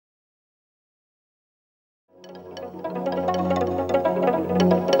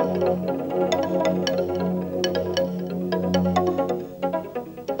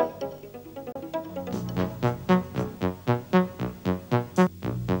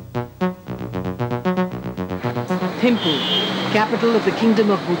Thimphu, capital of the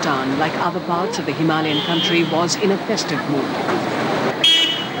Kingdom of Bhutan, like other parts of the Himalayan country, was in a festive mood.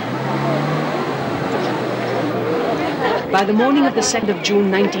 By the morning of the 2nd of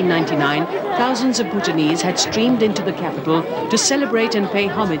June 1999, thousands of Bhutanese had streamed into the capital to celebrate and pay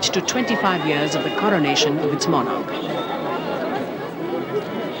homage to 25 years of the coronation of its monarch.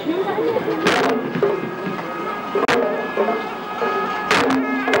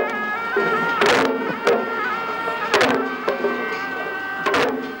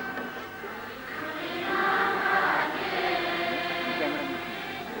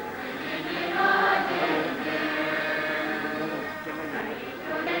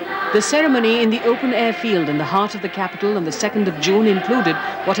 The ceremony in the open-air field in the heart of the capital on the 2nd of June included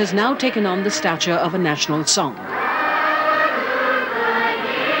what has now taken on the stature of a national song.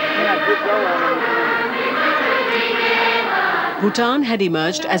 Bhutan had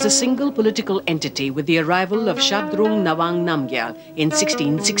emerged as a single political entity with the arrival of Shabdrung Ngawang Namgyal in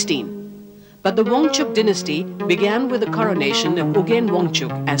 1616. But the Wangchuk dynasty began with the coronation of Ugyen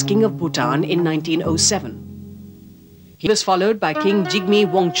Wangchuk as King of Bhutan in 1907. He was followed by King Jigme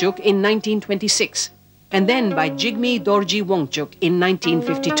Wangchuk in 1926, and then by Jigme Dorji Wangchuk in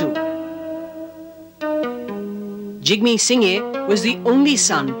 1952. Jigme Singe was the only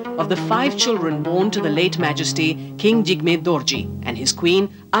son of the 5 children born to the late Majesty King Jigme Dorji and his queen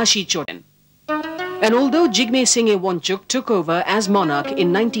Ashi Choden. And although Jigme Singe Wangchuk took over as monarch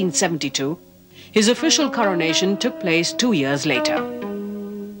in 1972, his official coronation took place 2 years later.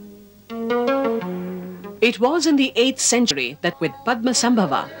 It was in the 8th century that with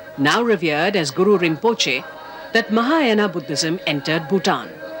Padmasambhava, now revered as Guru Rinpoche, that Mahayana Buddhism entered Bhutan.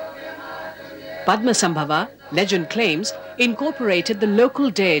 Padmasambhava, legend claims, incorporated the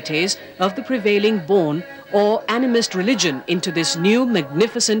local deities of the prevailing Bon or animist religion into this new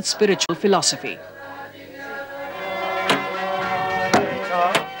magnificent spiritual philosophy.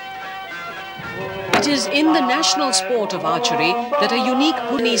 It is in the national sport of archery that a unique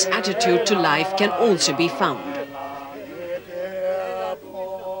Bhutanese attitude to life can also be found.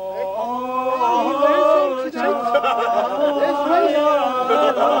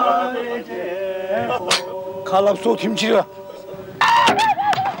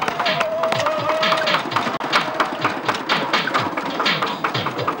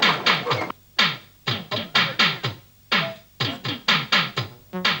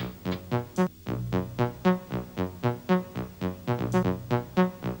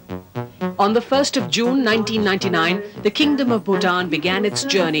 On the 1st of June 1999, the Kingdom of Bhutan began its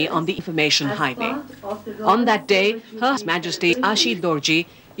journey on the Information Highway. On that day, Her Majesty Ashi Dorji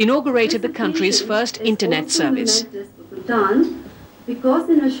inaugurated the country's first internet service. Because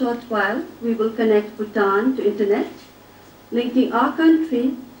in a short while we will connect Bhutan to internet, linking our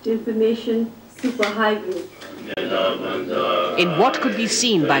country to information superhighway. In what could be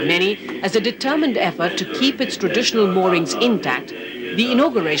seen by many as a determined effort to keep its traditional moorings intact, the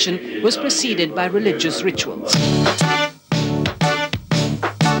inauguration was preceded by religious rituals.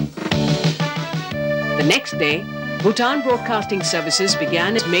 The next day, Bhutan Broadcasting Services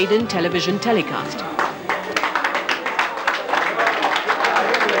began its maiden television telecast.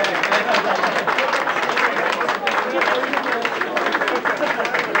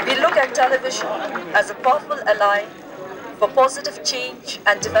 We look at television as a powerful ally for positive change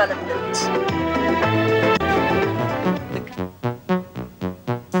and development.